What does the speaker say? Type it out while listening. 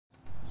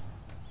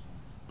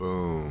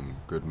Boom.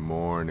 Good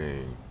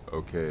morning.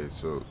 Okay,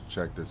 so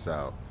check this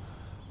out.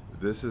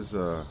 This is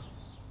a,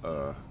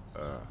 a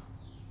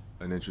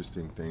an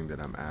interesting thing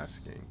that I'm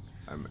asking.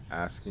 I'm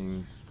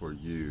asking for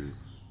you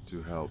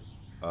to help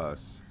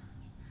us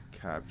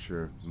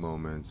capture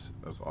moments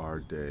of our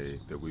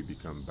day that we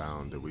become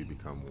bound, that we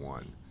become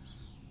one.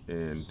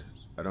 And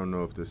I don't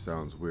know if this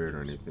sounds weird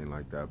or anything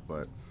like that,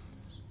 but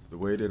the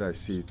way that I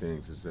see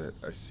things is that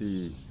I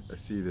see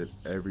that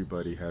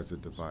everybody has a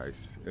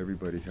device.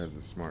 Everybody has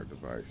a smart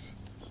device.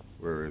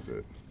 Where is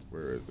it?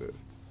 Where is it?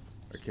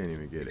 I can't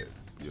even get it.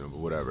 But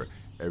whatever.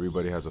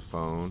 Everybody has a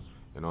phone,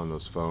 and on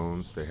those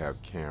phones they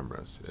have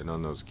cameras. And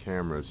on those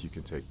cameras you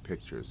can take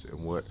pictures.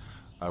 And what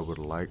I would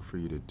like for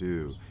you to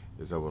do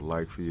is I would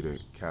like for you to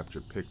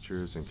capture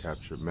pictures and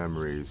capture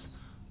memories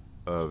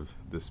of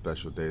this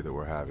special day that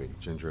we're having,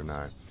 Ginger and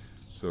I.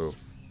 So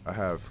I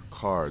have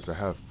cards. I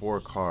have 4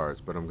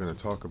 cards, but I'm going to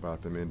talk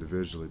about them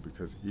individually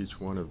because each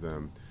one of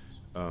them,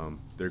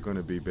 they're going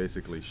to be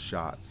basically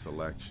shot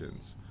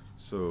selections.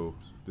 So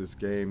this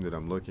game that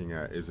I'm looking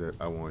at is that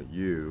I want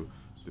you,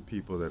 the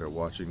people that are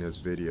watching this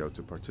video,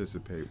 to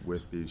participate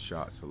with these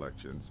shot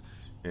selections.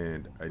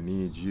 And I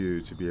need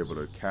you to be able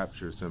to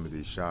capture some of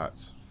these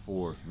shots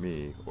for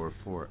me or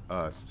for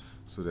us,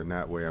 so then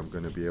that way I'm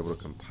going to be able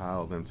to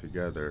compile them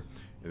together,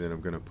 and then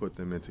I'm going to put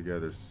them in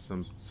together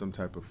some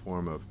type of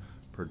form of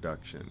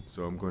production.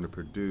 So I'm going to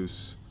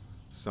produce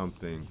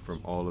something from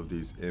all of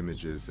these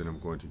images, and I'm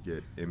going to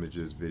get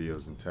images,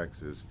 videos, and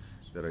texts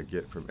that I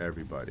get from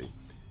everybody.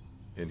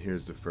 And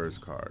here's the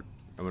first card.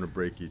 I'm going to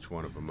break each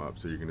one of them up,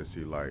 so you're going to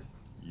see, like,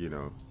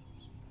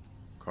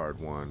 card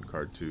 1,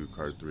 card 2,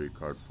 card 3,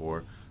 card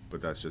 4,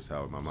 but that's just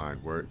how my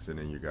mind works, and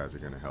then you guys are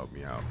going to help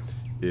me out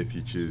if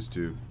you choose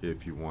to,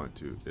 if you want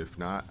to. If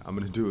not, I'm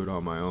going to do it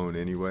on my own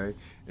anyway,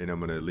 and I'm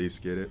going to at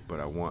least get it,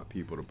 but I want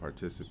people to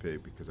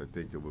participate because I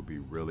think it would be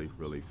really,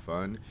 really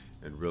fun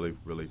and really,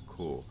 really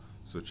cool.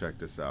 So check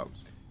this out.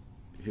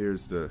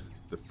 Here's the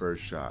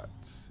first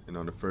shots, and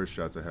on the first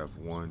shots I have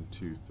 1,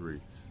 2,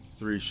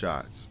 3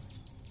 shots.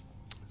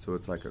 So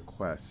it's like a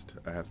quest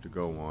I have to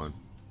go on,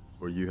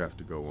 or you have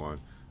to go on,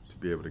 to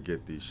be able to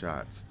get these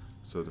shots.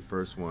 So the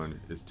first one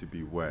is to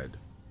be wed.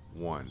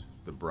 1,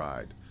 the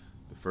bride.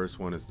 The first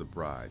one is the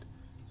bride.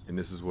 And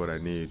this is what I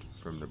need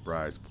from the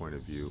bride's point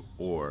of view,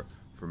 or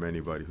from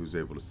anybody who's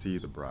able to see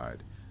the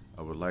bride.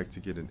 I would like to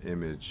get an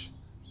image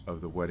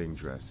of the wedding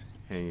dress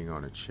hanging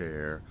on a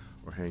chair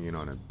or hanging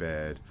on a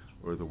bed,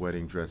 or the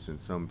wedding dress in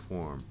some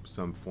form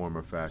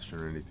or fashion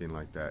or anything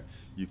like that.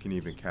 You can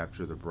even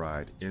capture the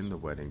bride in the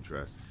wedding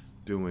dress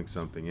doing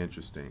something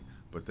interesting,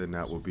 but then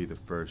that will be the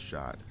first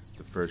shot.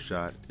 The first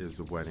shot is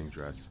the wedding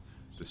dress.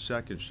 The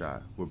second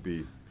shot will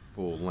be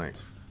full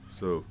length.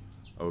 So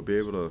I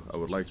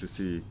would like to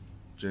see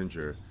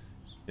Ginger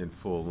in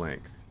full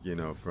length,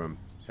 from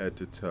head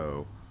to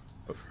toe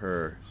of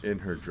her in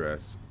her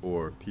dress,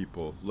 or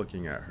people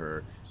looking at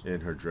her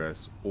in her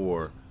dress,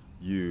 or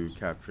you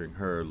capturing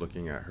her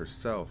looking at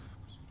herself,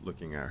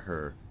 looking at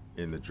her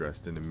in the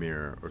dress in the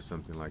mirror or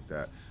something like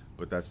that.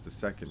 But that's the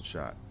second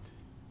shot.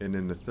 And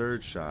then the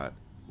third shot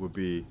will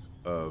be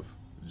of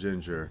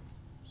Ginger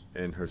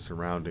and her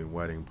surrounding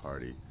wedding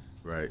party,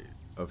 right?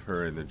 Of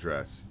her in the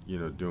dress,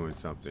 doing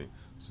something.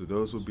 So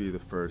those will be the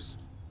first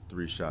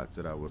 3 shots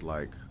that I would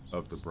like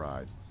of the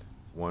bride.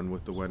 1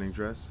 with the wedding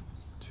dress,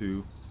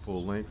 2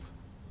 full length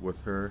with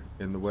her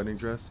in the wedding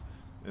dress,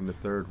 and the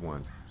third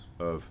one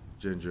of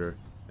Ginger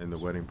and the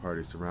wedding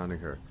party surrounding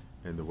her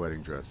in the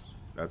wedding dress.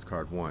 That's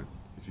card 1.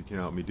 If you can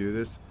help me do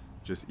this,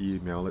 just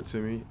email it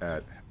to me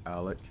at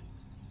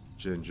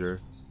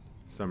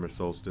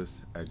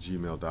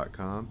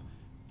alecgingersummersolstice@gmail.com,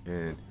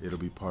 and it'll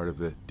be part of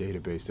the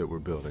database that we're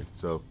building.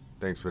 So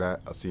thanks for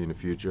that. I'll see you in the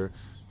future.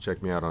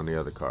 Check me out on the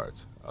other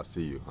cards. I'll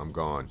see you. I'm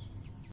gone.